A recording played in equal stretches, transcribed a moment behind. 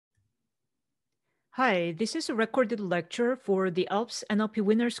Hi, this is a recorded lecture for the ALPS NLP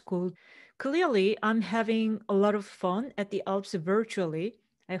Winner School. Clearly, I'm having a lot of fun at the ALPS virtually.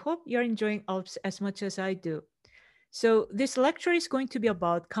 I hope you're enjoying ALPS as much as I do. So, this lecture is going to be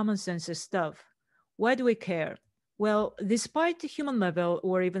about common sense stuff. Why do we care? Well, despite human level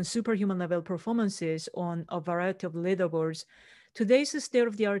or even superhuman level performances on a variety of leaderboards, today's state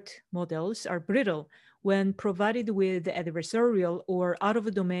of the art models are brittle when provided with adversarial or out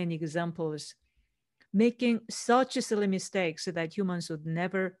of domain examples, making such silly mistakes that humans would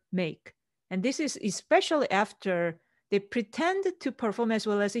never make. And this is especially after they pretend to perform as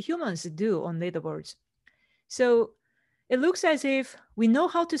well as humans do on leaderboards. So it looks as if we know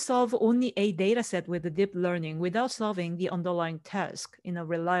how to solve only a dataset with the deep learning without solving the underlying task in a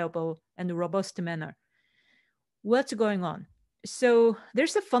reliable and robust manner. What's going on? So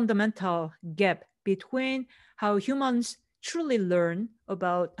there's a fundamental gap between how humans truly learn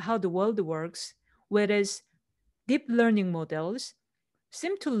about how the world works, whereas deep learning models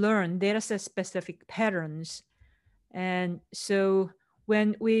seem to learn dataset specific patterns. And so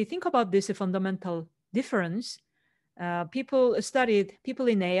when we think about this fundamental difference, people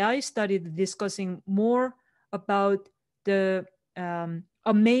in AI studied discussing more about the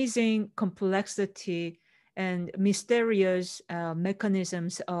amazing complexity and mysterious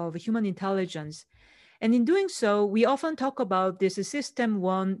mechanisms of human intelligence. And in doing so, we often talk about this system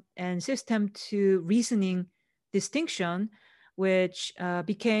one and system two reasoning distinction, which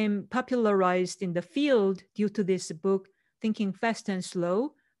became popularized in the field due to this book, Thinking Fast and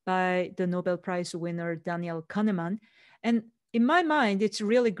Slow, by the Nobel Prize winner Daniel Kahneman. And in my mind, it's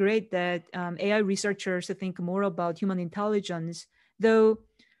really great that AI researchers think more about human intelligence, though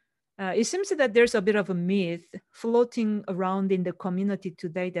it seems that there's a bit of a myth floating around in the community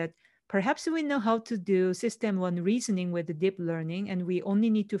today that perhaps we know how to do system one reasoning with deep learning and we only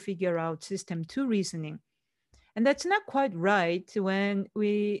need to figure out system two reasoning. And that's not quite right when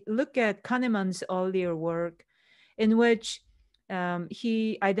we look at Kahneman's earlier work, in which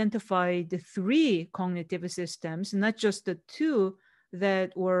he identified the three cognitive systems, not just the two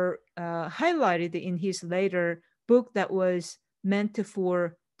that were highlighted in his later book that was meant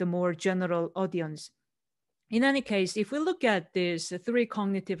for the more general audience. In any case, if we look at these three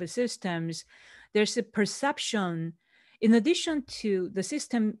cognitive systems, there's a perception in addition to the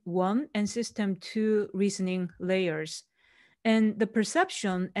system one and system two reasoning layers. And the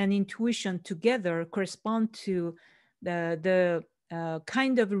perception and intuition together correspond to the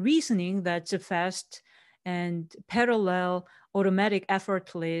kind of reasoning that's fast and parallel, automatic,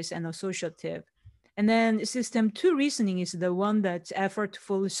 effortless, and associative. And then system two reasoning is the one that's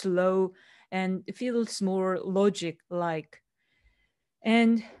effortful, slow, and feels more logic like.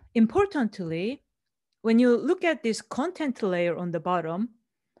 And importantly, when you look at this content layer on the bottom,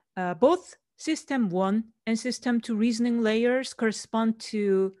 both system one and system two reasoning layers correspond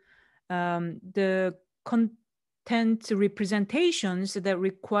to the content representations that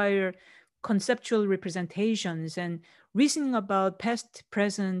require conceptual representations and reasoning about past,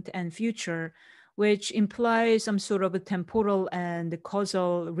 present, and future, which implies some sort of a temporal and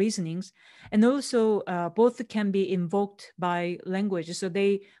causal reasonings. And also, both can be invoked by language. So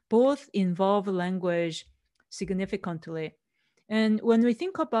they both involve language significantly. And when we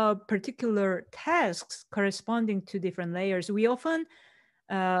think about particular tasks corresponding to different layers, we often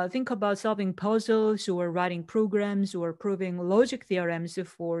think about solving puzzles or writing programs or proving logic theorems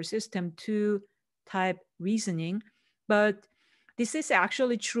for system two type reasoning. But this is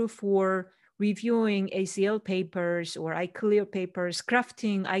actually true for reviewing ACL papers or iClear papers,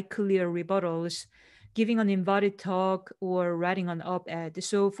 crafting iClear rebuttals, giving an invited talk, or writing an op-ed.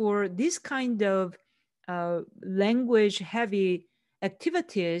 So for this kind of language heavy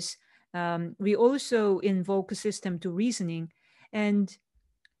activities, we also invoke system to reasoning. And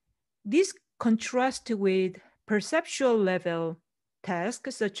this contrasts with perceptual level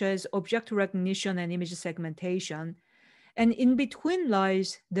tasks such as object recognition and image segmentation. And in between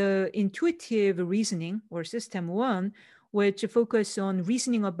lies the intuitive reasoning or system one, which focus on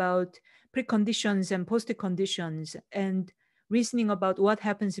reasoning about preconditions and post conditions and reasoning about what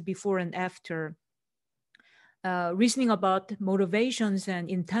happens before and after, reasoning about motivations and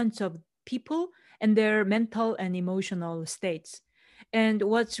intents of people and their mental and emotional states. And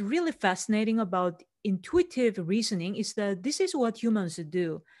what's really fascinating about intuitive reasoning is that this is what humans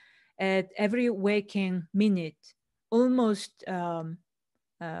do at every waking minute, almost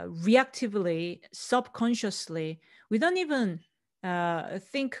reactively, subconsciously. We don't even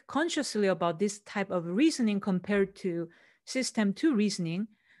think consciously about this type of reasoning compared to system two reasoning,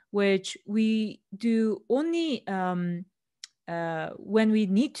 which we do only when we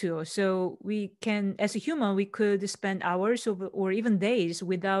need to. So we can, as a human, we could spend hours or even days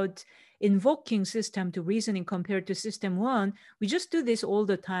without invoking system to reasoning compared to system one. We just do this all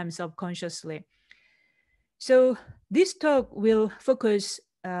the time subconsciously. So this talk will focus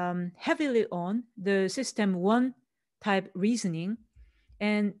heavily on the system one type reasoning.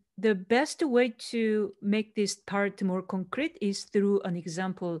 And the best way to make this part more concrete is through an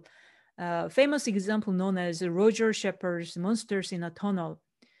example, famous example known as Roger Shepard's Monsters in a Tunnel.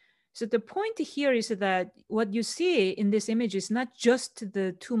 So the point here is that what you see in this image is not just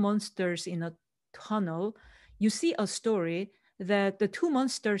the two monsters in a tunnel. You see a story that the two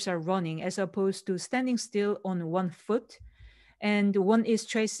monsters are running as opposed to standing still on one foot, and one is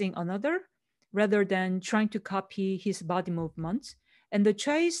chasing another rather than trying to copy his body movements. And the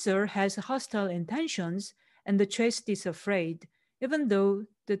chaser has hostile intentions, and the chased is afraid, even though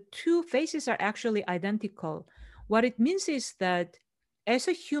the two faces are actually identical. What it means is that as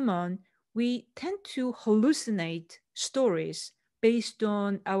a human, we tend to hallucinate stories based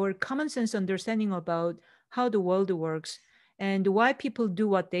on our common sense understanding about how the world works and why people do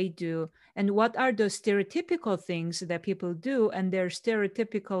what they do and what are the stereotypical things that people do and their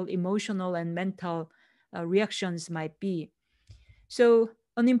stereotypical emotional and mental reactions might be. So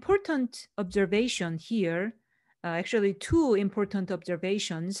an important observation here, actually two important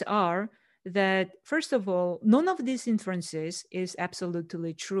observations are that first of all, none of these inferences is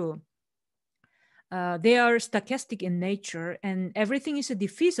absolutely true. They are stochastic in nature and everything is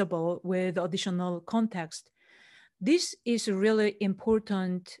defeasible with additional context. This is a really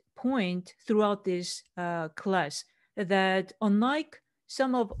important point throughout this class, that unlike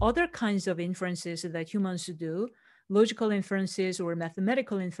some of other kinds of inferences that humans do, logical inferences or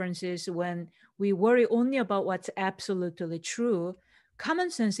mathematical inferences, when we worry only about what's absolutely true,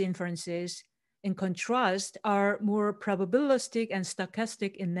 common sense inferences, in contrast, are more probabilistic and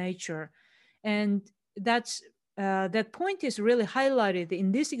stochastic in nature. And that point is really highlighted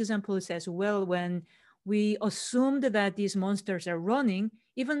in these examples as well, when we assumed that these monsters are running,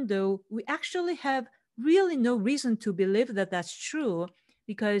 even though we actually have really no reason to believe that that's true,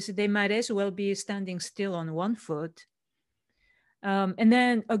 because they might as well be standing still on one foot. And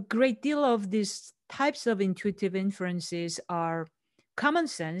then a great deal of these types of intuitive inferences are common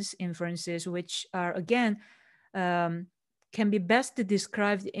sense inferences, which are, again, um, can be best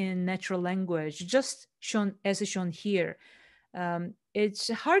described in natural language, just shown here. It's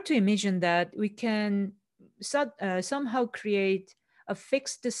hard to imagine that we can somehow create a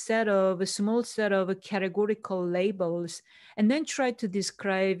fixed set of a small set of categorical labels and then try to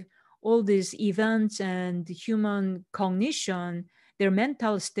describe all these events and human cognition, their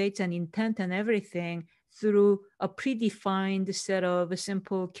mental states and intent and everything through a predefined set of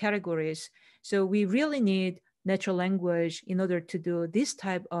simple categories. So we really need natural language in order to do this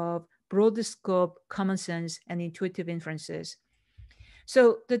type of broad scope, common sense, and intuitive inferences.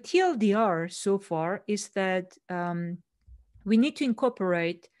 So the TLDR so far is that we need to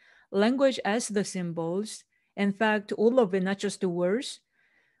incorporate language as the symbols. In fact, all of it, not just the words,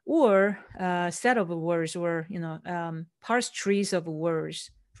 or a set of words, or parse trees of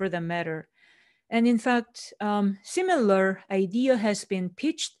words for that matter. And in fact, similar idea has been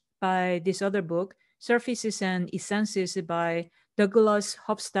pitched by this other book, Surfaces and Essences by Douglas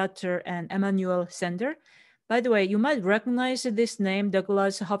Hofstadter and Emmanuel Sender. By the way, you might recognize this name,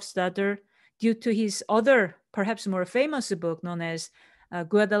 Douglas Hofstadter, due to his other, perhaps more famous book known as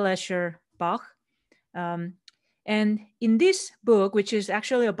Guadalajara Bach. And in this book, which is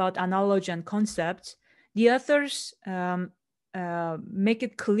actually about analogy and concepts, the authors make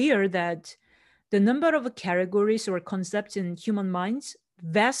it clear that the number of categories or concepts in human minds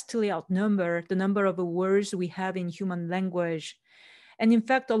vastly outnumber the number of words we have in human language. And in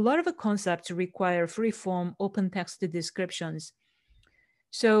fact, a lot of the concepts require free-form open text descriptions.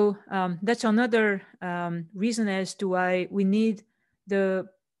 So that's another reason as to why we need the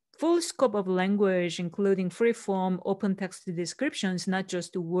full scope of language, including free-form open text descriptions, not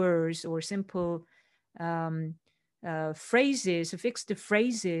just words or simple phrases, fixed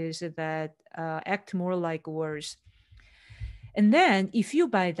phrases that act more like words. And then if you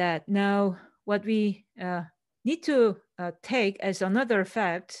buy that, now what we need to take as another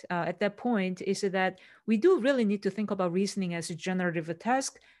fact at that point is that we do really need to think about reasoning as a generative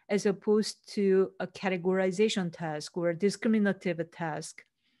task as opposed to a categorization task or a discriminative task.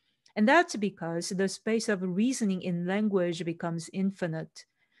 And that's because the space of reasoning in language becomes infinite.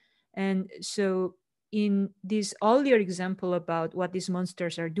 And so in this earlier example about what these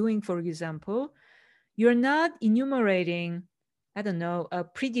monsters are doing, for example, you're not enumerating I don't know, a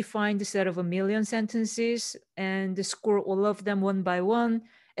predefined set of a million sentences and score all of them one by one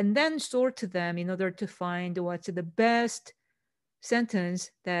and then sort them in order to find what's the best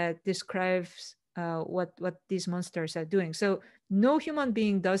sentence that describes what these monsters are doing. So no human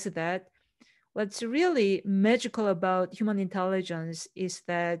being does that. What's really magical about human intelligence is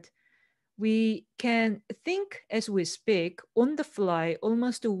that we can think as we speak on the fly,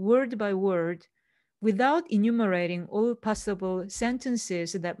 almost word by word, without enumerating all possible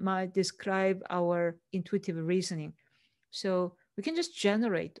sentences that might describe our intuitive reasoning. So we can just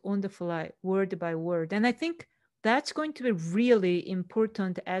generate on the fly, word by word. And I think that's going to be a really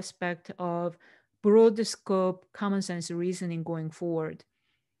important aspect of broad scope common sense reasoning going forward.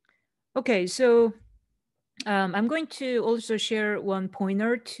 Okay, so I'm going to also share one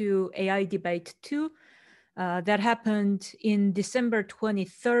pointer to AI debate 2 that happened in December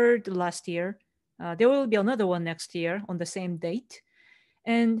 23rd last year. There will be another one next year on the same date.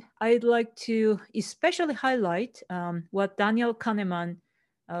 And I'd like to especially highlight what Daniel Kahneman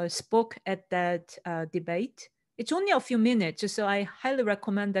spoke at that debate. It's only a few minutes, so I highly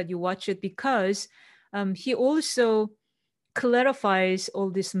recommend that you watch it because he also clarifies all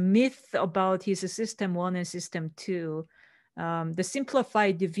this myth about his system 1 and system 2. The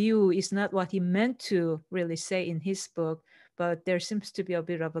simplified view is not what he meant to really say in his book, but there seems to be a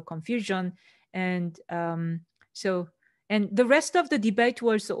bit of a confusion. And so, and the rest of the debate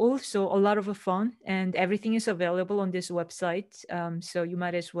was also a lot of fun, and everything is available on this website. So you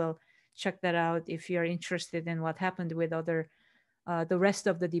might as well check that out if you're interested in what happened with the rest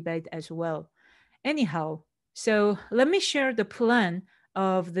of the debate as well. Anyhow, so let me share the plan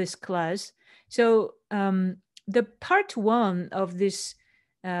of this class. So the part 1 of this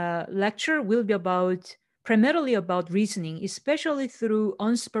lecture will be primarily about reasoning, especially through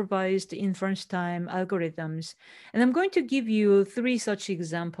unsupervised inference time algorithms. And I'm going to give you 3 such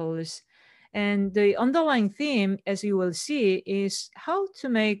examples. And the underlying theme, as you will see, is how to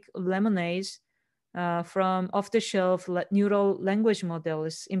make lemonades from off-the-shelf neural language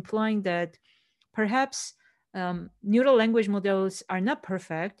models, implying that perhaps neural language models are not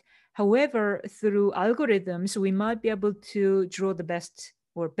perfect. However, through algorithms, we might be able to draw the best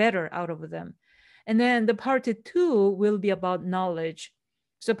or better out of them. And then the part 2 will be about knowledge.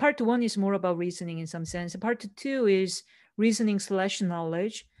 So part 1 is more about reasoning in some sense. Part 2 is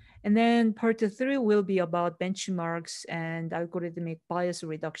reasoning/knowledge. And then part 3 will be about benchmarks and algorithmic bias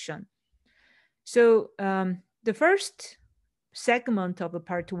reduction. So the first segment of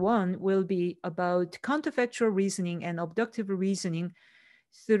part 1 will be about counterfactual reasoning and abductive reasoning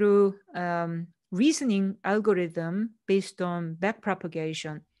through reasoning algorithm based on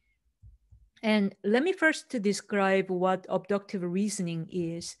backpropagation. And let me first describe what abductive reasoning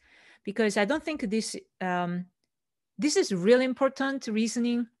is, because I don't think this is really important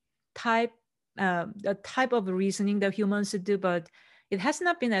reasoning type, the type of reasoning that humans do, but it has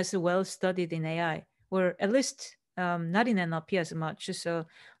not been as well studied in AI, or at least not in NLP as much. So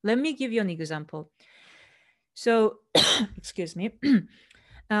let me give you an example. So, excuse me.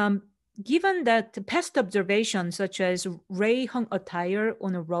 Given that past observations, such as Ray hung a tire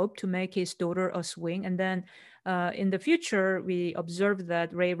on a rope to make his daughter a swing, and then in the future, we observed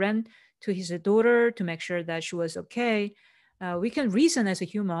that Ray ran to his daughter to make sure that she was okay, we can reason as a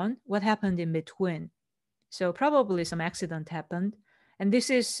human what happened in between. So probably some accident happened. And this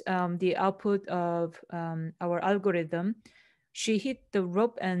is the output of our algorithm. She hit the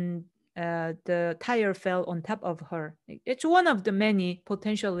rope and the tire fell on top of her. It's one of the many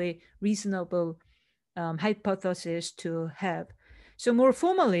potentially reasonable hypotheses to have. So more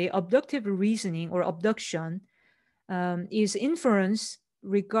formally, abductive reasoning or abduction is inference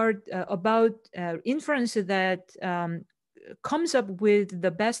about inference that comes up with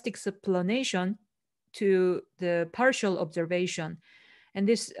the best explanation to the partial observation. And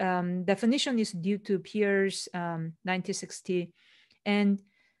this definition is due to Pierce 1960. And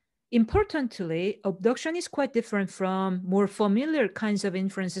importantly, abduction is quite different from more familiar kinds of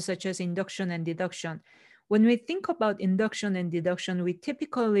inferences such as induction and deduction. When we think about induction and deduction, we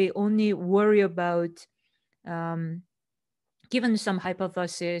typically only worry about given some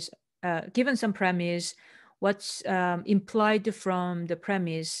hypothesis, given some premise, what's implied from the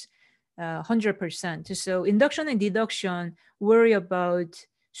premise 100%. So induction and deduction worry about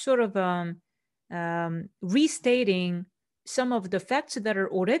sort of restating some of the facts that are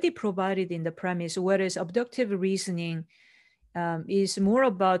already provided in the premise, whereas abductive reasoning is more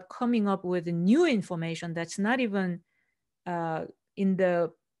about coming up with new information that's not even in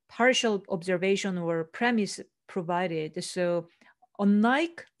the partial observation or premise provided. So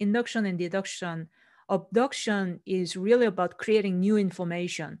unlike induction and deduction, abduction is really about creating new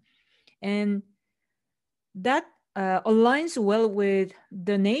information. And that aligns well with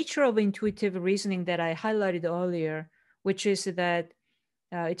the nature of intuitive reasoning that I highlighted earlier, which is that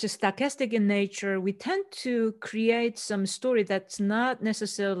it's a stochastic in nature. We tend to create some story that's not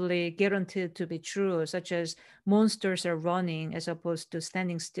necessarily guaranteed to be true, such as monsters are running as opposed to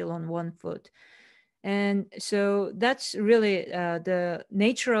standing still on one foot. And so that's really the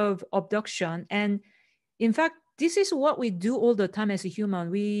nature of abduction. And in fact, this is what we do all the time as a human.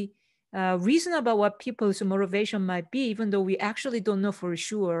 We reason about what people's motivation might be, even though we actually don't know for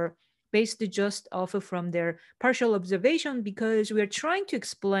sure, based just off of from their partial observation, because we're trying to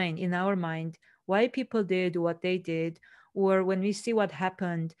explain in our mind why people did what they did, or when we see what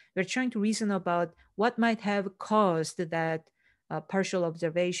happened, we're trying to reason about what might have caused that partial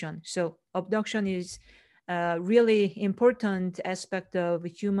observation. So abduction is a really important aspect of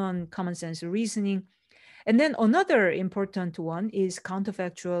human common sense reasoning. And then another important one is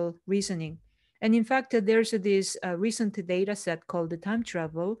counterfactual reasoning. And in fact, there's this recent data set called the time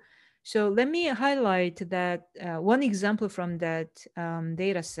travel. So let me highlight that one example from that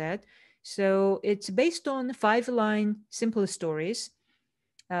data set. So it's based on 5-line simple stories,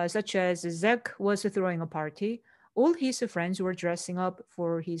 such as Zach was throwing a party. All his friends were dressing up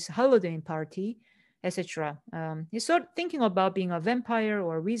for his holiday party, etc. He started thinking about being a vampire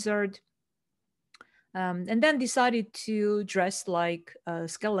or a wizard, and then decided to dress like a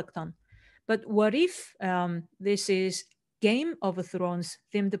skeleton. But what if this is Game of Thrones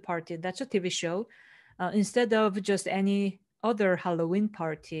themed party? That's a TV show, instead of just any other Halloween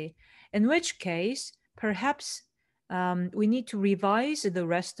party. In which case, perhaps we need to revise the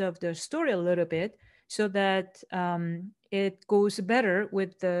rest of the story a little bit so that it goes better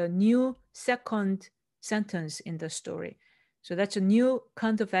with the new second sentence in the story. So that's a new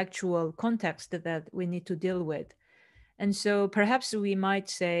counterfactual context that we need to deal with. And so perhaps we might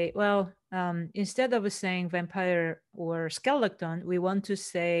say, well, instead of saying vampire or skeleton, we want to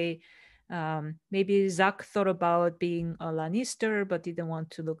say maybe Zach thought about being a Lannister, but didn't want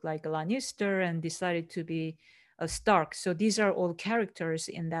to look like a Lannister and decided to be a Stark. So these are all characters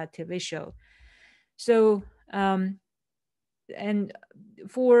in that TV show. So and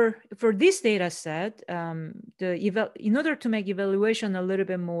for this data set, in order to make evaluation a little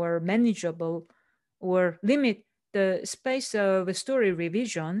bit more manageable or limit the space of story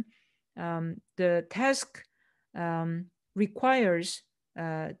revision, the task requires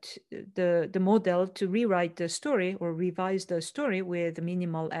the model to rewrite the story or revise the story with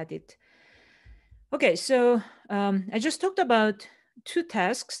minimal edit. Okay, so I just talked about two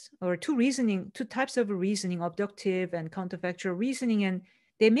tasks or two types of reasoning, abductive and counterfactual reasoning, and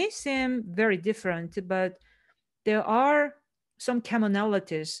they may seem very different, but there are some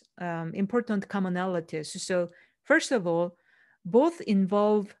commonalities, important commonalities. So first of all, both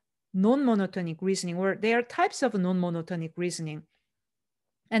involve non-monotonic reasoning, or they are types of non-monotonic reasoning.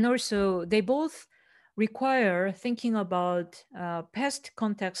 And also they both require thinking about past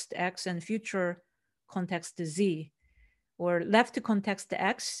context X and future context Z, or left context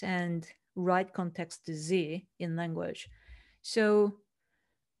X and right context Z in language. So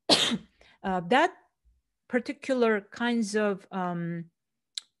that particular kinds of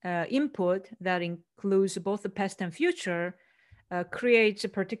input that includes both the past and future creates a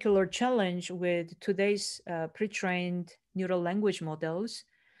particular challenge with today's pre-trained neural language models,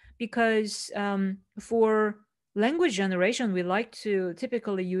 because for language generation, we like to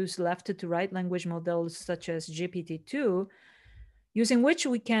typically use left to right language models such as GPT-2, using which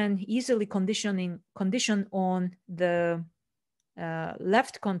we can easily condition on the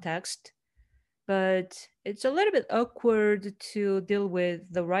left context, but it's a little bit awkward to deal with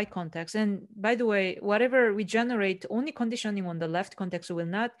the right context. And by the way, whatever we generate, only conditioning on the left context will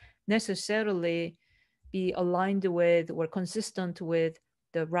not necessarily be aligned with or consistent with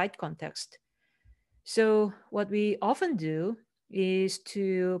the right context. So what we often do is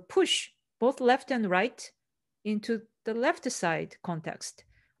to push both left and right into the left side context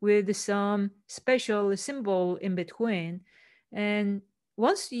with some special symbol in between. And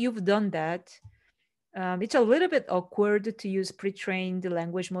once you've done that, it's a little bit awkward to use pre-trained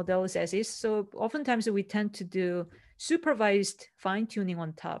language models as is. So oftentimes we tend to do supervised fine-tuning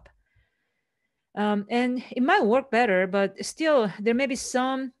on top. And it might work better, but still there may be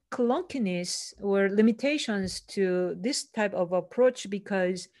some clunkiness or limitations to this type of approach,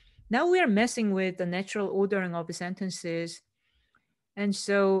 because now we are messing with the natural ordering of sentences. And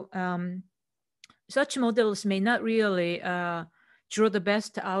so such models may not really draw the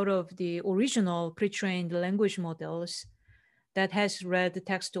best out of the original pre-trained language models. that has read the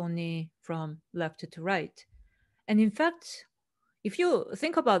text only from left to right. And in fact, if you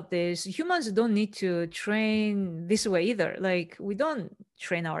think about this, humans don't need to train this way either. Like, we don't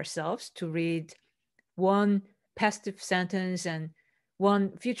train ourselves to read one passive sentence and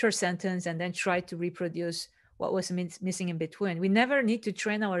one future sentence and then try to reproduce what was missing in between. We never need to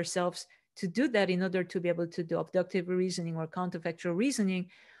train ourselves to do that in order to be able to do abductive reasoning or counterfactual reasoning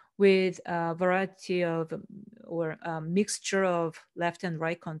with a variety of or a mixture of left and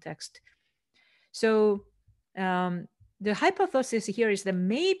right context. So the hypothesis here is that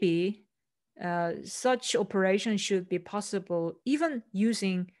maybe such operation should be possible even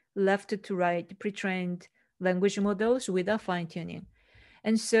using left to right pre-trained language models without fine-tuning.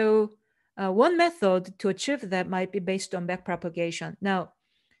 And so one method to achieve that might be based on backpropagation. Now,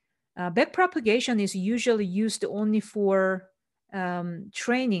 backpropagation is usually used only for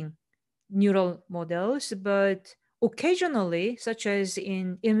training neural models, but occasionally, such as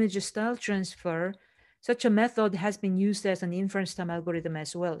in image style transfer, such a method has been used as an inference time algorithm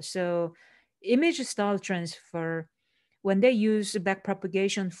as well. So image style transfer, when they use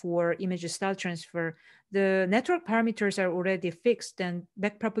backpropagation for image style transfer, the network parameters are already fixed, and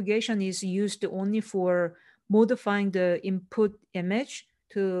backpropagation is used only for modifying the input image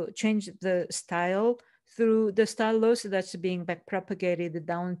to change the style through the style loss that's being backpropagated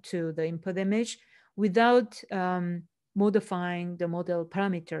down to the input image without modifying the model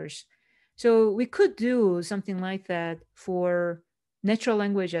parameters. So we could do something like that for natural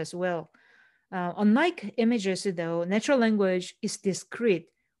language as well. Unlike images, though, natural language is discrete,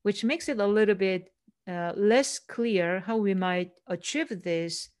 which makes it a little bit less clear how we might achieve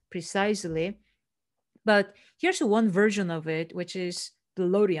this precisely. But here's one version of it, which is the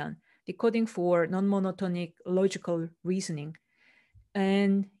Lorian, decoding for non-monotonic logical reasoning.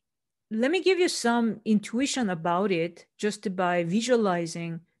 And let me give you some intuition about it just by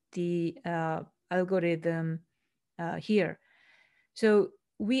visualizing the algorithm here. So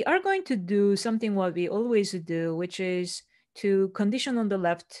we are going to do something what we always do, which is to condition on the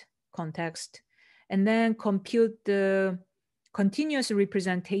left context and then compute the continuous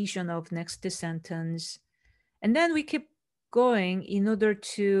representation of next sentence. And then we keep going in order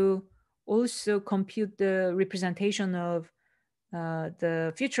to also compute the representation of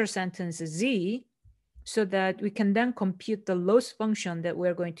the future sentence Z, so that we can then compute the loss function that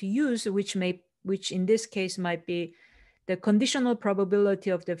we're going to use, which in this case might be the conditional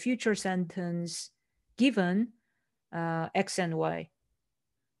probability of the future sentence given X and Y.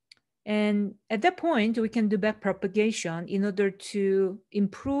 And at that point, we can do backpropagation in order to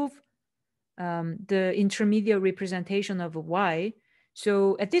improve the intermediate representation of Y.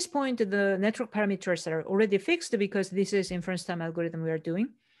 So at this point, the network parameters are already fixed because this is inference time algorithm we are doing.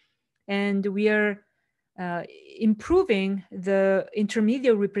 And we are improving the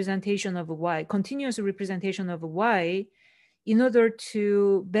intermediate representation of Y, continuous representation of Y, in order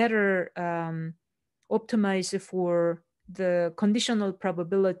to better optimize for the conditional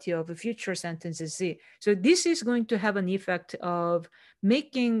probability of future sentences Z. So this is going to have an effect of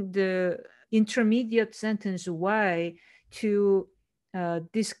making the intermediate sentence Y to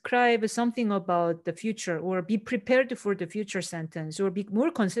describe something about the future, or be prepared for the future sentence, or be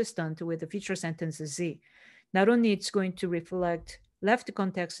more consistent with the future sentence Z. Not only it's going to reflect left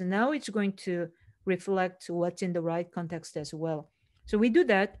context, now it's going to reflect what's in the right context as well. So we do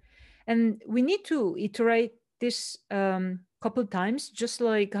that, and we need to iterate this couple times, just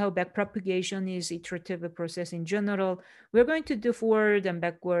like how backpropagation is iterative process in general. We're going to do forward and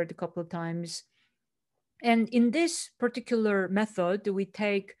backward a couple of times. And in this particular method, we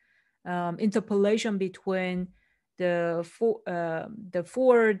take interpolation between the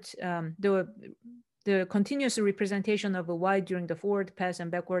forward, the continuous representation of a Y during the forward pass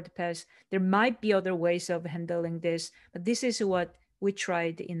and backward pass. There might be other ways of handling this, but this is what we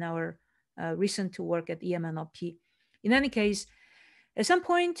tried in our recent work at EMNLP. In any case, at some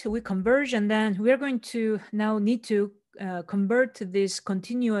point we converge, and then we're going to now need to convert this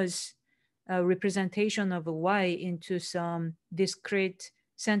continuous representation of a Y into some discrete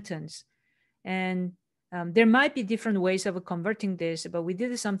sentence. And there might be different ways of converting this, but we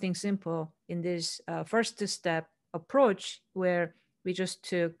did something simple in this first step approach, where we just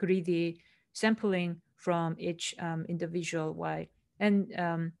took greedy sampling from each individual Y.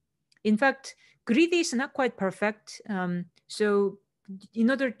 And in fact, greedy is not quite perfect. So in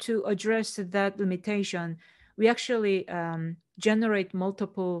order to address that limitation, we actually generate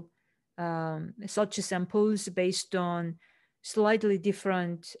multiple such samples based on slightly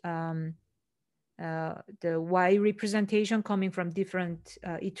different the Y representation coming from different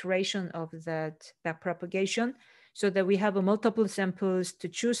iteration of that backpropagation. so that we have a multiple samples to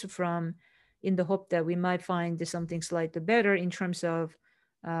choose from in the hope that we might find something slightly better in terms of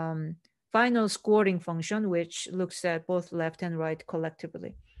final scoring function, which looks at both left and right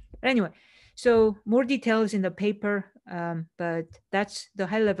collectively. But anyway, so more details in the paper, but that's the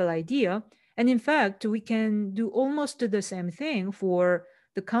high level idea. And in fact, we can do almost the same thing for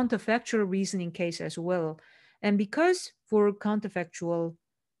the counterfactual reasoning case as well. And because for counterfactual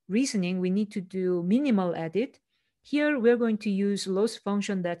reasoning, we need to do minimal edit, here we're going to use loss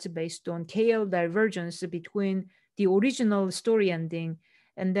function that's based on KL divergence between the original story ending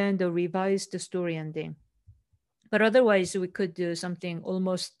and then the revised story ending. But otherwise, we could do something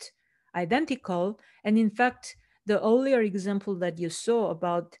almost identical. And in fact, the earlier example that you saw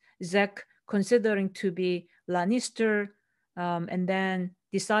about Zach considering to be Lannister and then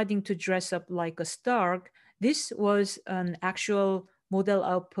deciding to dress up like a Stark, this was an actual model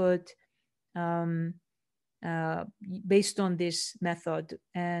output um, based on this method.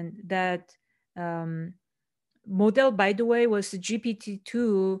 And that model, by the way, was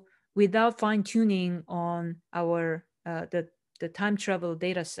GPT-2 without fine tuning on our the time travel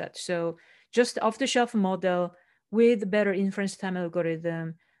data set. So just off the shelf model with better inference time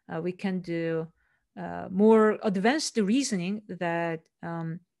algorithm, we can do more advanced reasoning that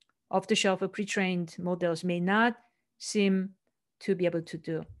off the shelf pre-trained models may not seem to be able to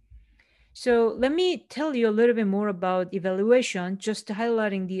do. So let me tell you a little bit more about evaluation, just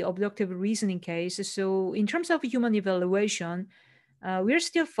highlighting the abductive reasoning case. So in terms of human evaluation, we're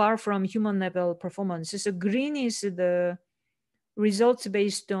still far from human level performance. So green is the results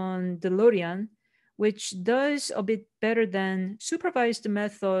based on DeLorean, which does a bit better than supervised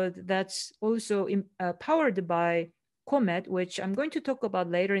method that's also powered by Comet, which I'm going to talk about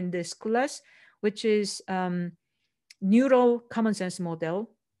later in this class, which is neural common sense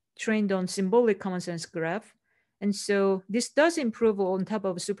model trained on symbolic common sense graph. And so this does improve on top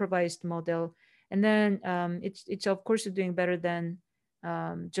of a supervised model. And then it's of course doing better than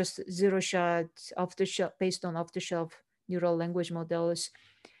just zero shot off the shelf based on off the shelf neural language models.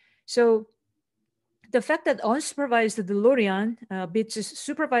 So the fact that unsupervised DeLorean beats a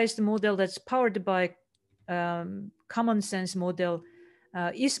supervised model that's powered by common sense model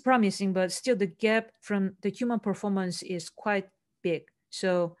is promising, but still the gap from the human performance is quite big.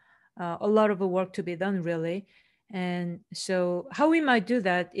 So a lot of work to be done, really. And so how we might do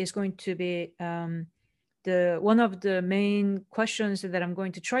that is going to be the one of the main questions that I'm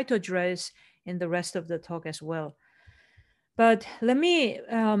going to try to address in the rest of the talk as well. But let me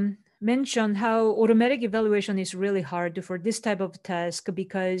mention how automatic evaluation is really hard for this type of task,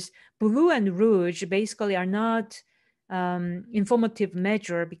 because blue and rouge basically are not informative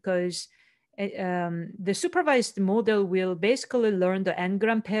measure, because the supervised model will basically learn the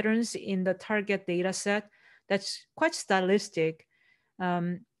n-gram patterns in the target data set. That's quite stylistic.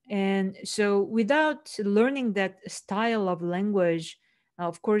 And so without learning that style of language,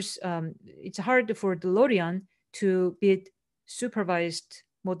 of course, it's hard for DeLorean to beat supervised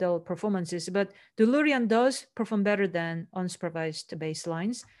model performances, but DeLorean does perform better than unsupervised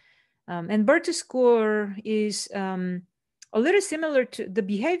baselines. And BERT score is a little similar to the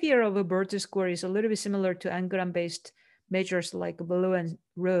behavior of a BERT score is a little bit similar to n-gram based measures like blue and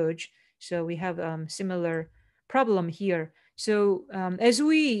rouge. So we have similar problem here. So as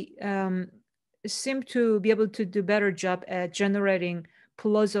we seem to be able to do better job at generating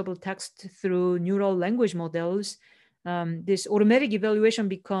plausible text through neural language models, this automatic evaluation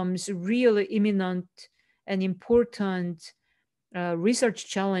becomes really imminent and important research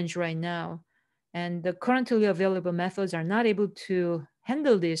challenge right now. And the currently available methods are not able to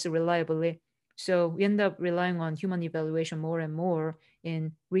handle this reliably. So we end up relying on human evaluation more and more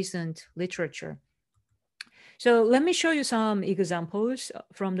in recent literature. So let me show you some examples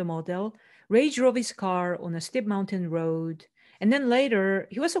from the model. Ray drove his car on a steep mountain road, and then later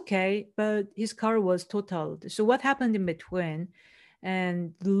he was okay, but his car was totaled. So what happened in between?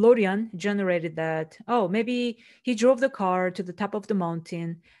 And DeLorean generated that, oh, maybe he drove the car to the top of the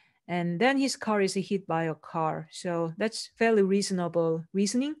mountain and then his car is hit by a car. So that's fairly reasonable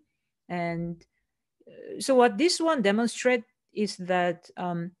reasoning. And so what this one demonstrates is that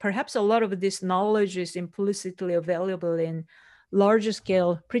perhaps a lot of this knowledge is implicitly available in larger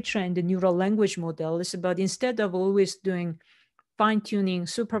scale pre-trained neural language models, but instead of always doing fine-tuning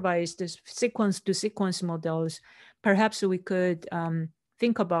supervised sequence-to-sequence models, perhaps we could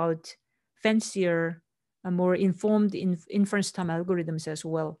think about fancier, more informed inference time algorithms as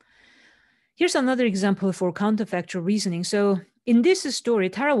well. Here's another example for counterfactual reasoning. So in this story,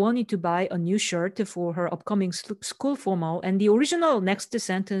 Tara wanted to buy a new shirt for her upcoming school formal, and the original next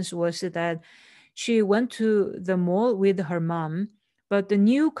sentence was that She went to the mall with her mom, but the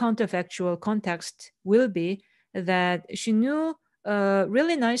new counterfactual context will be that she knew a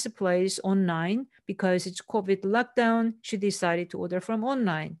really nice place online because it's COVID lockdown. She decided to order from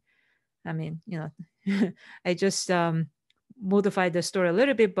online. I mean, I just modified the story a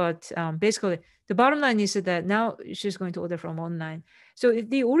little bit, but basically, the bottom line is that now she's going to order from online. So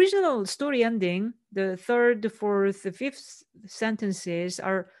the original story ending, the third, the fourth, the fifth sentences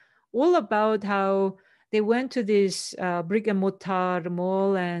are all about how they went to this brick and mortar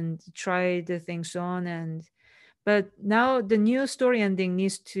mall and tried the things on, and but now the new story ending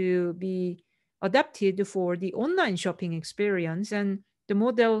needs to be adapted for the online shopping experience, and the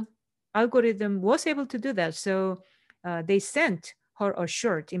model algorithm was able to do that. So they sent her a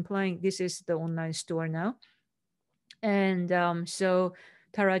shirt implying this is the online store now. And so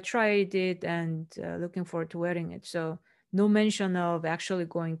Tara tried it and looking forward to wearing it. So no mention of actually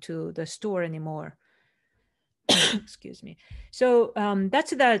going to the store anymore. Excuse me. So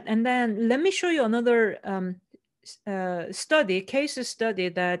that's that. And then let me show you another case study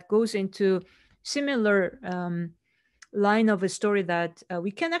that goes into similar line of a story that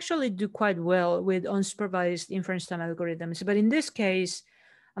we can actually do quite well with unsupervised inference time algorithms. But in this case,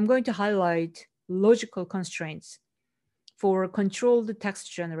 I'm going to highlight logical constraints for controlled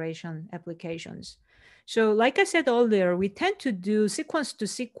text generation applications. So like I said earlier, we tend to do sequence to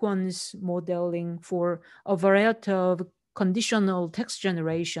sequence modeling for a variety of conditional text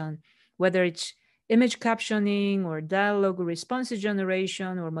generation, whether it's image captioning or dialogue response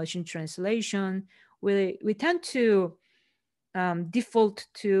generation or machine translation. We tend to default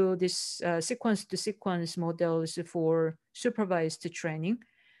to this sequence to sequence models for supervised training.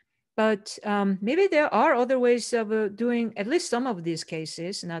 But maybe there are other ways of doing at least some of these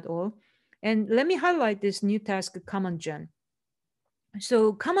cases, not all. And let me highlight this new task, Commongen.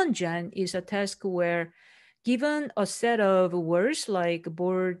 So Commongen is a task where given a set of words like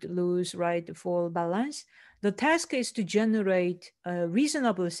board, lose, right, fall, balance, the task is to generate a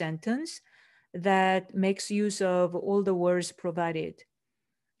reasonable sentence that makes use of all the words provided.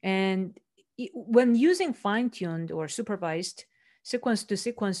 And when using fine-tuned or supervised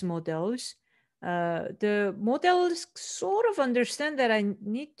sequence-to-sequence models, the models sort of understand that I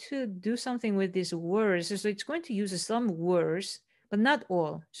need to do something with these words. So it's going to use some words, but not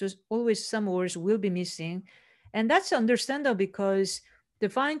all. So always some words will be missing. And that's understandable because the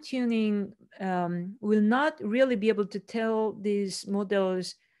fine-tuning will not really be able to tell these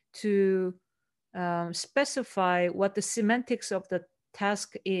models to specify what the semantics of the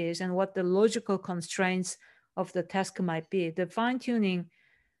task is and what the logical constraints of the task might be. The fine tuning,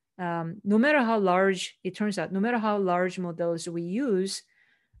 no matter how large, it turns out, no matter how large models we use,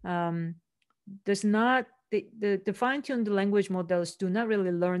 does not, the fine-tuned language models do not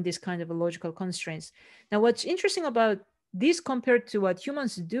really learn this kind of logical constraints. Now, what's interesting about this compared to what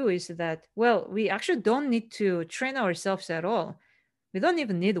humans do is that, well, we actually don't need to train ourselves at all. We don't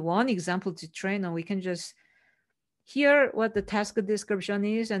even need one example to train on. We can just hear what the task description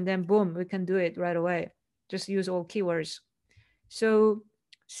is, and then boom, we can do it right away. Just use all keywords. So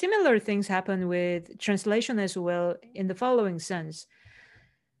similar things happen with translation as well in the following sense.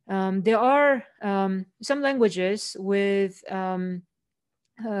 There are some languages with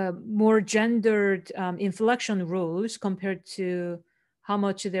more gendered inflection rules compared to how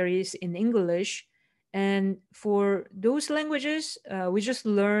much there is in English. And for those languages, we just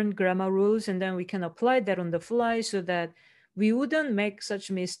learn grammar rules and then we can apply that on the fly so that we wouldn't make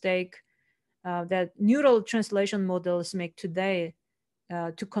such mistake that neural translation models make today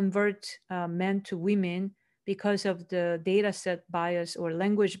to convert men to women because of the data set bias or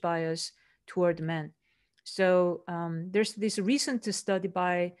language bias toward men. So there's this recent study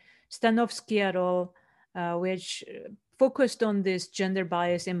by Stanovsky et al., which focused on this gender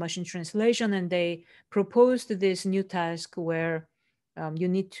bias in machine translation, and they proposed this new task where you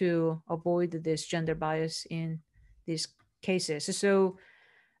need to avoid this gender bias in these cases. So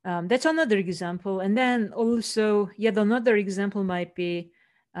that's another example. And then also, yet another example might be,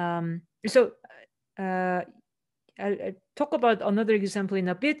 so I'll talk about another example in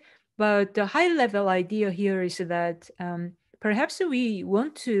a bit, but the high level idea here is that perhaps we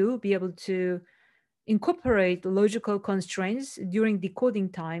want to be able to incorporate logical constraints during decoding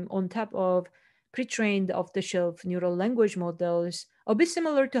time on top of pre-trained off-the-shelf neural language models, a bit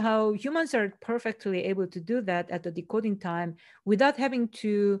similar to how humans are perfectly able to do that at the decoding time without having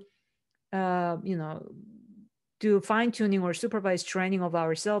to, do fine-tuning or supervised training of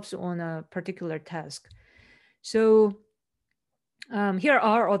ourselves on a particular task. So Here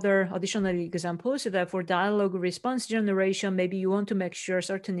are other additional examples that for dialogue response generation, maybe you want to make sure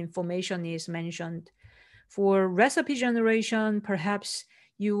certain information is mentioned. For recipe generation, perhaps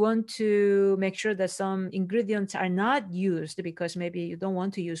you want to make sure that some ingredients are not used because maybe you don't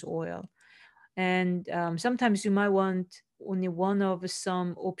want to use oil. And sometimes you might want only one of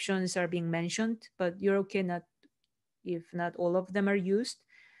some options are being mentioned, but you're okay not if not all of them are used.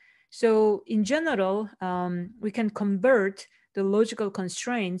 So in general, we can convert the logical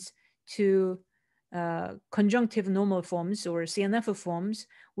constraints to conjunctive normal forms or CNF forms,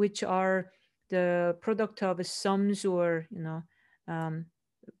 which are the product of sums or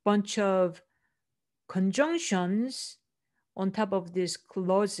bunch of conjunctions on top of these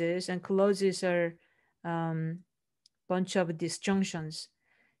clauses, and clauses are bunch of disjunctions.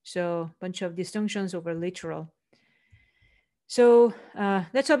 So bunch of disjunctions over literal. So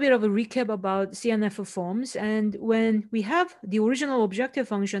that's a bit of a recap about CNF forms. And when we have the original objective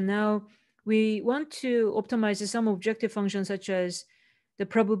function, now we want to optimize some objective functions such as the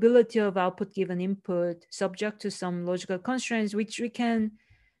probability of output given input subject to some logical constraints, which we can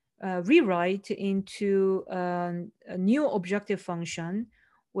rewrite into a new objective function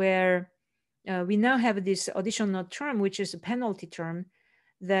where we now have this additional term, which is a penalty term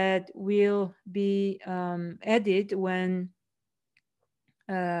that will be added when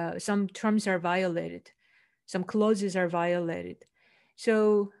some terms are violated, some clauses are violated.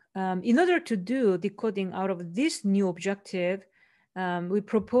 So in order to do decoding out of this new objective, we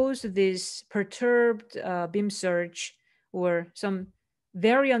propose this perturbed beam search or some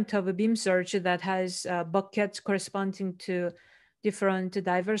variant of a beam search that has buckets corresponding to different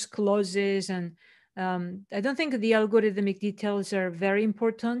diverse clauses. And I don't think the algorithmic details are very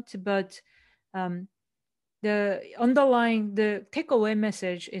important, but the takeaway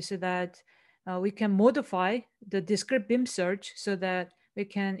message is that we can modify the discrete beam search so that we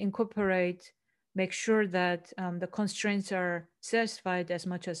can make sure that the constraints are satisfied as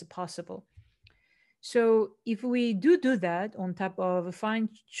much as possible. So if we do that on top of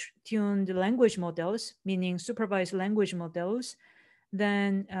fine-tuned language models, meaning supervised language models,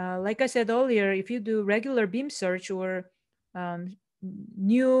 then like I said earlier, if you do regular beam search or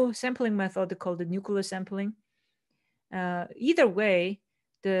new sampling method called the nucleus sampling, either way,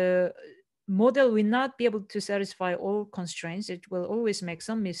 the model will not be able to satisfy all constraints. It will always make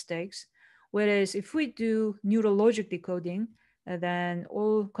some mistakes. Whereas if we do neurologic decoding, then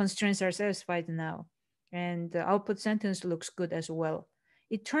all constraints are satisfied now. And the output sentence looks good as well.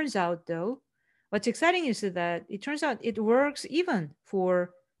 It turns out, though, what's exciting is that it turns out it works even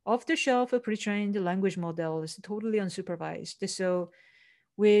for off-the-shelf pre-trained language models, totally unsupervised. So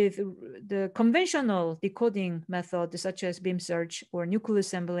with the conventional decoding method, such as beam search or nucleus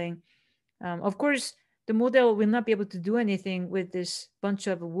sampling, of course, the model will not be able to do anything with this bunch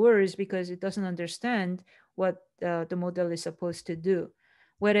of words because it doesn't understand what the model is supposed to do.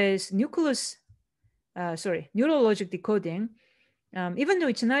 Whereas neurologic decoding, even though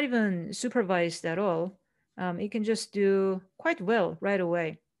it's not even supervised at all, it can just do quite well right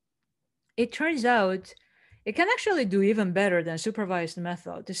away. It turns out it can actually do even better than supervised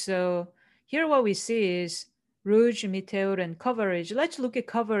method. So here what we see is Rouge, Meteor, and coverage. Let's look at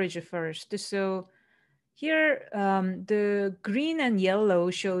coverage first. So here the green and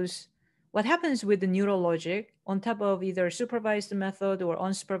yellow shows what happens with the neurologic on top of either supervised method or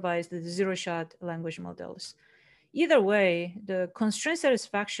unsupervised zero-shot language models. Either way, the constraint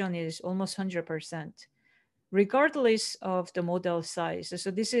satisfaction is almost 100%. Regardless of the model size.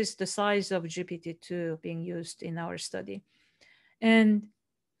 So this is the size of GPT-2 being used in our study. And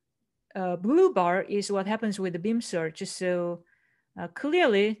blue bar is what happens with the beam search. So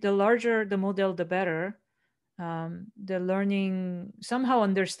clearly, the larger the model, the better. The learning somehow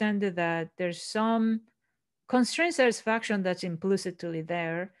understand that there's some constraint satisfaction that's implicitly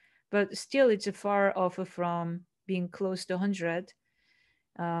there, but still it's far off from being close to 100.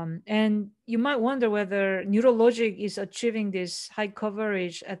 And you might wonder whether neurologic is achieving this high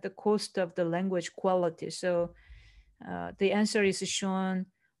coverage at the cost of the language quality. So the answer is shown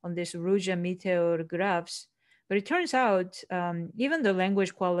on this Rouge and Meteor graphs. But it turns out even the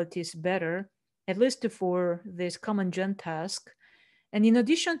language quality is better, at least for this common gen task. And in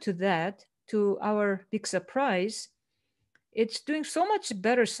addition to that, to our big surprise, it's doing so much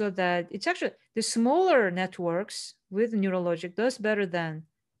better so that it's actually the smaller networks with neurologic does better than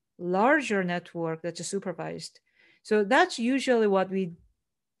larger network that's supervised. So that's usually what we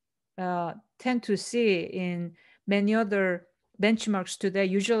tend to see in many other benchmarks today.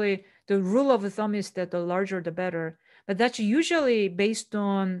 Usually the rule of thumb is that the larger the better, but that's usually based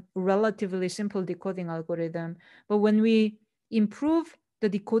on relatively simple decoding algorithm. But when we improve the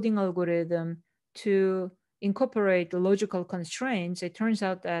decoding algorithm to incorporate the logical constraints, it turns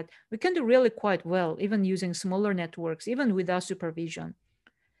out that we can do really quite well, even using smaller networks, even without supervision.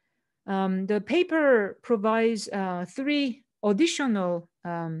 The paper provides 3 additional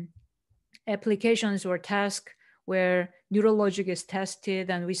applications or tasks where neurologic is tested,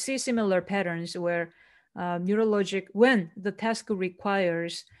 and we see similar patterns where neurologic, when the task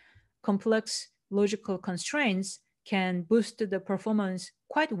requires complex logical constraints, can boost the performance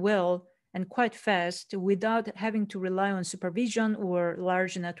quite well and quite fast without having to rely on supervision or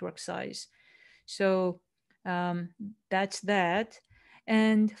large network size. So that's that.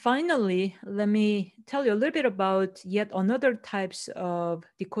 And finally, let me tell you a little bit about yet another types of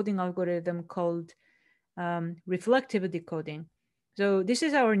decoding algorithm called reflective decoding. So this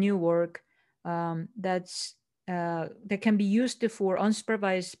is our new work that can be used for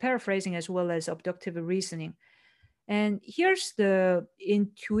unsupervised paraphrasing as well as abductive reasoning. And here's the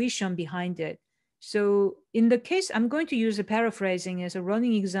intuition behind it. So in the case, I'm going to use a paraphrasing as a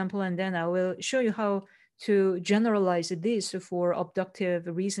running example, and then I will show you how to generalize this for abductive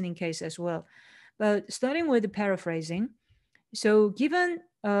reasoning case as well. But starting with the paraphrasing, so given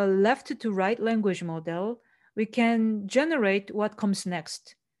a left to right language model, we can generate what comes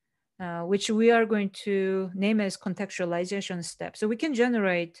next, which we are going to name as contextualization step. So we can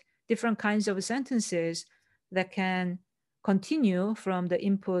generate different kinds of sentences that can continue from the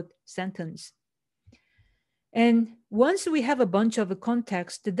input sentence. And once we have a bunch of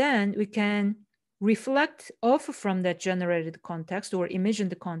context, then we can reflect off from that generated context or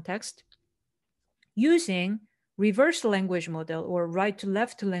imagined context using reverse language model or right to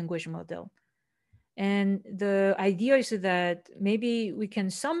left language model. And the idea is that maybe we can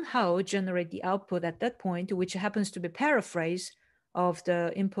somehow generate the output at that point, which happens to be paraphrase of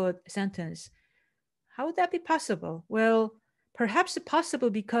the input sentence. How would that be possible? Well, perhaps possible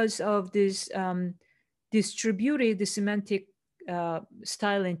because of this distributed semantic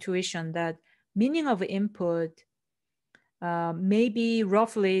style intuition that meaning of input may be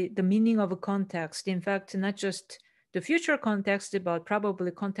roughly the meaning of a context. In fact, not just the future context, but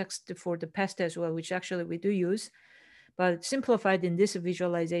probably context for the past as well, which actually we do use, but simplified in this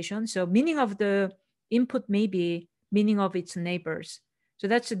visualization. So meaning of the input may be meaning of its neighbors. So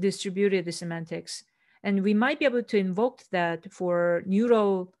that's a distributed semantics. And we might be able to invoke that for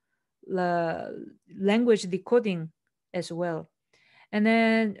neural language decoding as well. And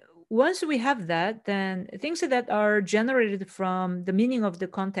then once we have that, then things that are generated from the meaning of the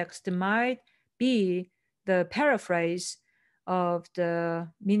context might be the paraphrase of the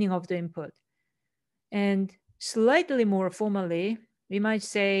meaning of the input. And slightly more formally, we might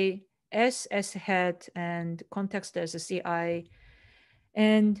say S as head and context as a CI.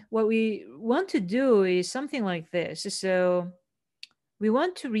 And what we want to do is something like this. So we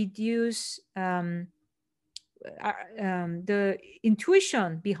want to reduce the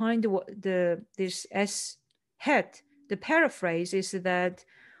intuition behind this S head, the paraphrase is that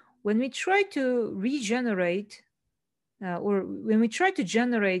when we try to regenerate or when we try to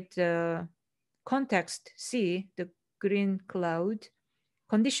generate context C, the green cloud,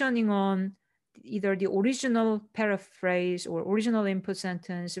 conditioning on either the original paraphrase or original input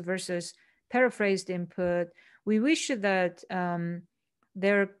sentence versus paraphrased input, we wish that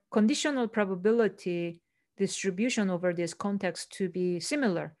their conditional probability distribution over this context to be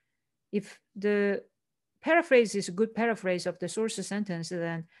similar. If the paraphrase is a good paraphrase of the source sentence,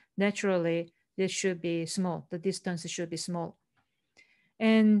 then naturally this should be small. The distance should be small.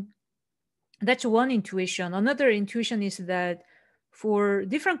 And that's one intuition. Another intuition is that for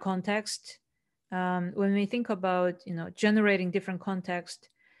different contexts, when we think about generating different context,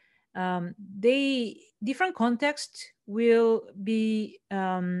 different contexts will be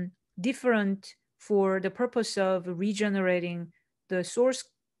different for the purpose of regenerating the source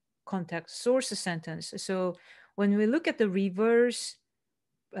context, source sentence. So when we look at the reverse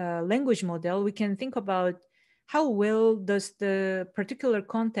language model, we can think about how well does the particular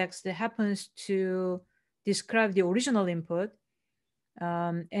context that happens to describe the original input.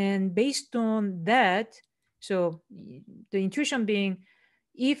 And based on that, so the intuition being,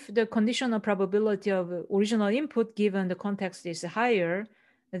 if the conditional probability of original input given the context is higher,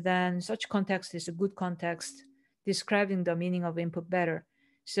 then such context is a good context describing the meaning of input better.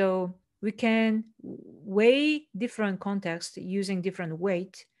 So we can weigh different contexts using different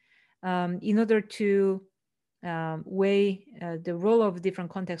weight in order to weigh the role of different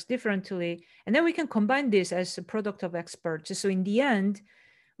contexts differently. And then we can combine this as a product of experts. So in the end,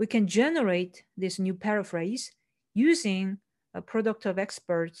 we can generate this new paraphrase using a product of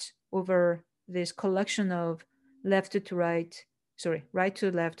experts over this collection of left to right, sorry, right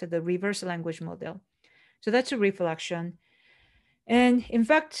to left, the reverse language model. So that's a reflection. And in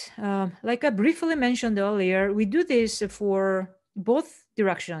fact, like I briefly mentioned earlier, we do this for both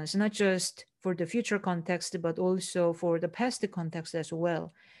directions, not just for the future context, but also for the past context as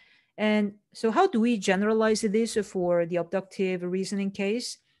well. And so, how do we generalize this for the abductive reasoning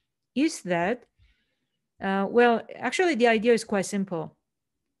case? Is that, well, actually, the idea is quite simple.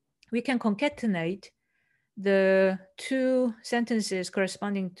 We can concatenate the two sentences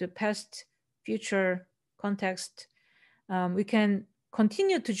corresponding to past, future context. We can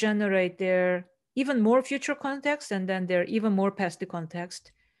continue to generate their even more future context and then their even more past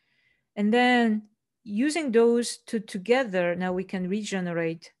context. And then using those two together, now we can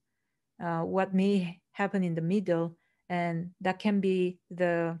regenerate what may happen in the middle. And that can be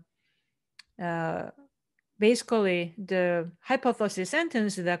the uh, basically the hypothesis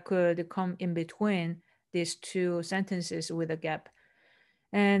sentence that could come in between these two sentences with a gap.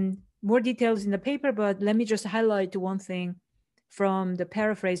 And more details in the paper, but let me just highlight one thing from the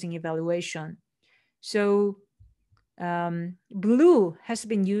paraphrasing evaluation. So, blue has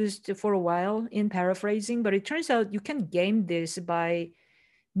been used for a while in paraphrasing, but it turns out you can game this by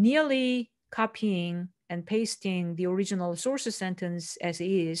nearly copying and pasting the original source sentence as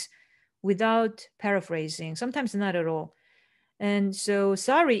is without paraphrasing, sometimes not at all. And so,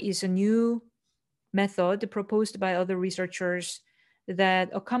 sorry is a new method proposed by other researchers that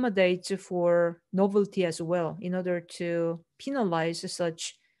accommodates for novelty as well in order to penalize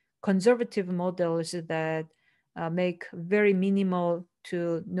such conservative models that make very minimal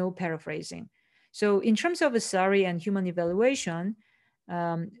to no paraphrasing. So in terms of SARI and human evaluation,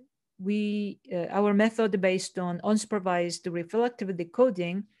 um, our method based on unsupervised reflective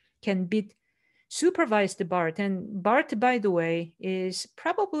decoding can beat supervised BART. And BART, by the way, is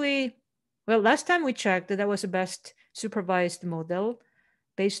probably, well, last time we checked, that was the best supervised model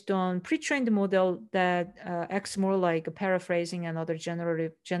based on pre-trained model that acts more like a paraphrasing and other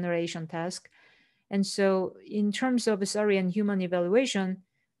generative generation task. And so in terms of SRE and human evaluation,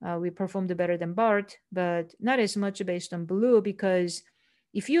 we performed better than BART, but not as much based on BLUE, because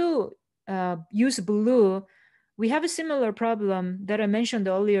if you use BLUE, we have a similar problem that I mentioned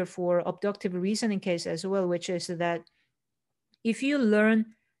earlier for abductive reasoning case as well, which is that if you learn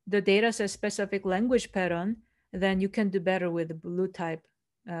the data set specific language pattern, then you can do better with the BLUE type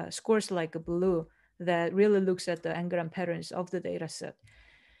scores like a BLUE that really looks at the engram patterns of the data set.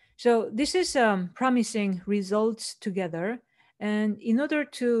 So this is promising results together. And in order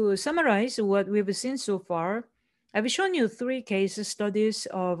to summarize what we've seen so far, I've shown you 3 case studies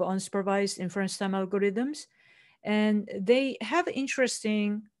of unsupervised inference time algorithms, and they have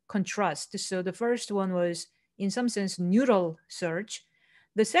interesting contrast. So the first one was, in some sense, neural search.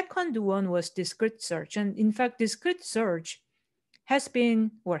 The second one was discrete search. And in fact, discrete search has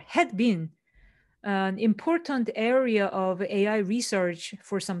been or had been an important area of AI research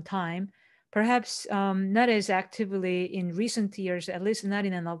for some time, perhaps not as actively in recent years, at least not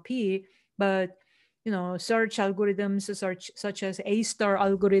in NLP, but search algorithms such as A-star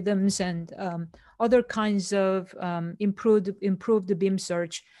algorithms and other kinds of improved beam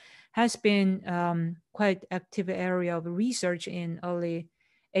search has been quite active area of research in early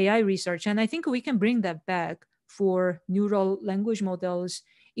AI research. And I think we can bring that back for neural language models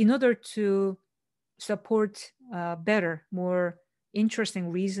in order to support better, more interesting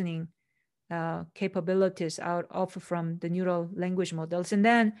reasoning capabilities out of from the neural language models. And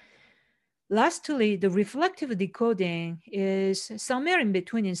then lastly, the reflective decoding is somewhere in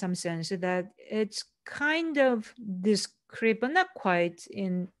between in some sense, that it's kind of discrete, but not quite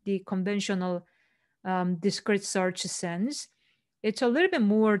in the conventional discrete search sense. It's a little bit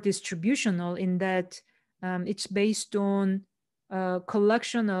more distributional in that it's based on a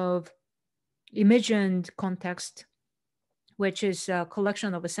collection of imagined context, which is a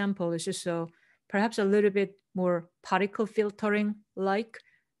collection of a sample. It's just perhaps a little bit more particle filtering like,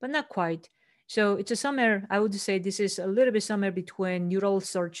 but not quite. So it's a somewhere, I would say this is a little bit somewhere between neural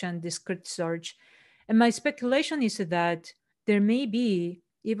search and discrete search. And my speculation is that there may be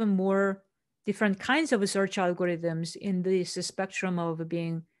even more different kinds of search algorithms in this spectrum of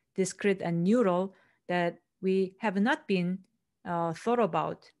being discrete and neural that we have not been thought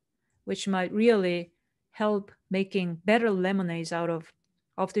about, which might really help making better lemonades out of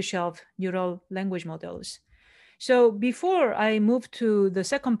off-the-shelf neural language models. So before I move to the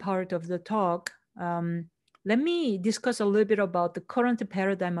second part of the talk, let me discuss a little bit about the current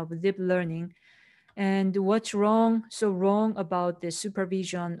paradigm of deep learning and what's so wrong about the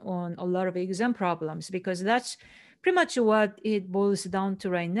supervision on a lot of exam problems, because that's pretty much what it boils down to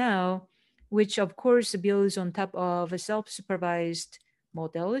right now. which of course builds on top of self-supervised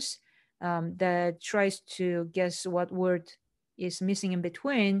models that tries to guess what word is missing in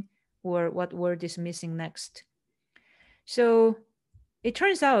between or what word is missing next. So it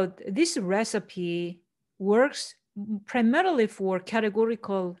turns out this recipe works primarily for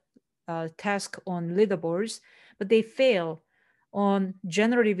categorical tasks on leaderboards, but they fail on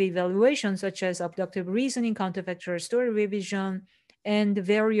generative evaluation such as abductive reasoning, counterfactual story revision, and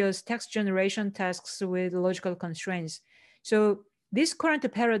various text generation tasks with logical constraints. So this current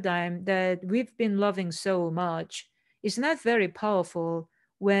paradigm that we've been loving so much is not very powerful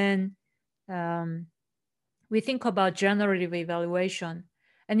when um, we think about generative evaluation.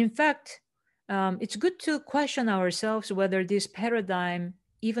 And in fact, it's good to question ourselves whether this paradigm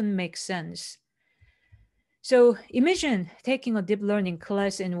even makes sense. So imagine taking a deep learning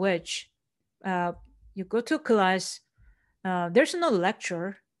class in which uh, you go to class, there's no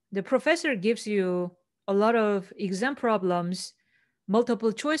lecture. The professor gives you a lot of exam problems,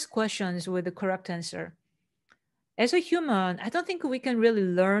 multiple choice questions with the correct answer. As a human, I don't think we can really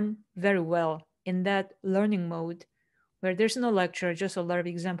learn very well in that learning mode where there's no lecture, just a lot of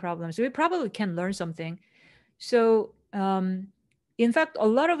exam problems. We probably can learn something. So, in fact, a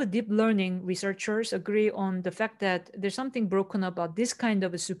lot of the deep learning researchers agree on the fact that there's something broken about this kind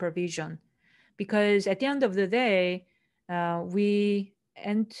of a supervision, because at the end of the day, we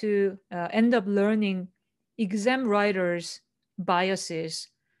end up learning exam writers' biases,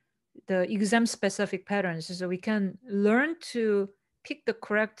 the exam specific patterns, so we can learn to pick the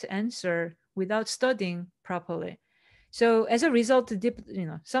correct answer without studying properly. So as a result,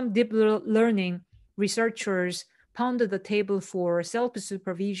 some learning researchers pounded the table for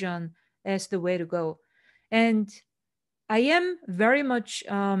self-supervision as the way to go. And I am very much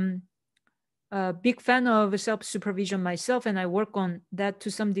a big fan of self-supervision myself, and I work on that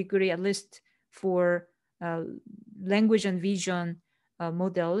to some degree, at least for uh, language and vision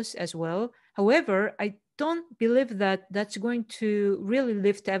models as well. However, I don't believe that that's going to really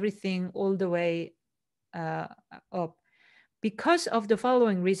lift everything all the way uh, up because of the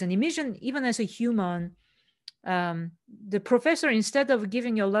following reason. Imagine, even as a human, the professor, instead of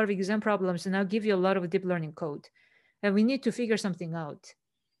giving you a lot of exam problems, now give you a lot of deep learning code, and we need to figure something out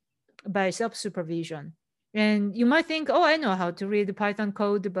by self-supervision. And you might think, oh, I know how to read Python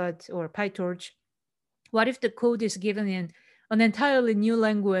code, but or PyTorch. What if the code is given in an entirely new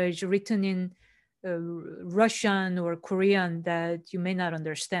language written in Russian or Korean that you may not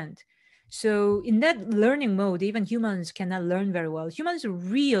understand? So in that learning mode, even humans cannot learn very well. Humans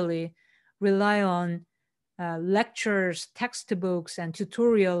really rely on lectures, textbooks, and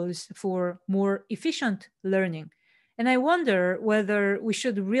tutorials for more efficient learning. And I wonder whether we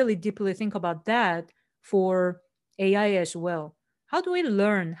should really deeply think about that for AI as well. How do we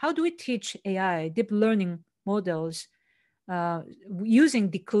learn? How do we teach AI, deep learning models, uh, using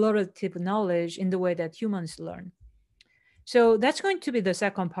declarative knowledge in the way that humans learn? So that's going to be the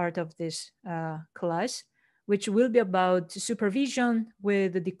second part of this class, which will be about supervision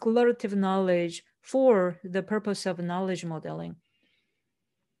with the declarative knowledge for the purpose of knowledge modeling.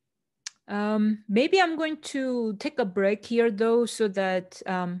 Maybe I'm going to take a break here though, so that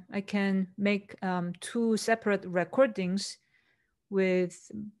I can make two separate recordings with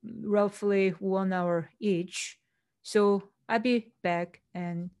roughly 1 hour each. So I'll be back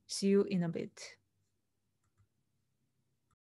and see you in a bit.